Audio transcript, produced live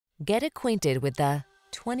Get acquainted with the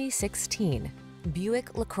 2016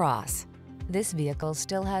 Buick LaCrosse. This vehicle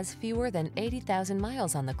still has fewer than 80,000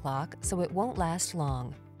 miles on the clock, so it won't last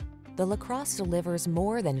long. The LaCrosse delivers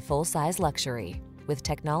more than full-size luxury. With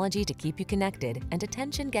technology to keep you connected and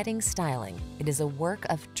attention-getting styling, it is a work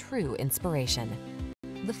of true inspiration.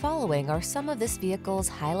 The following are some of this vehicle's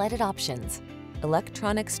highlighted options: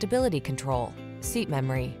 electronic stability control, seat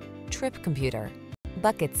memory, trip computer,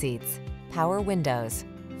 bucket seats, power windows,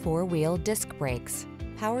 four-wheel disc brakes,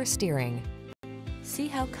 power steering. See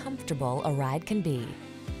how comfortable a ride can be.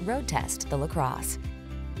 Road test the LaCrosse.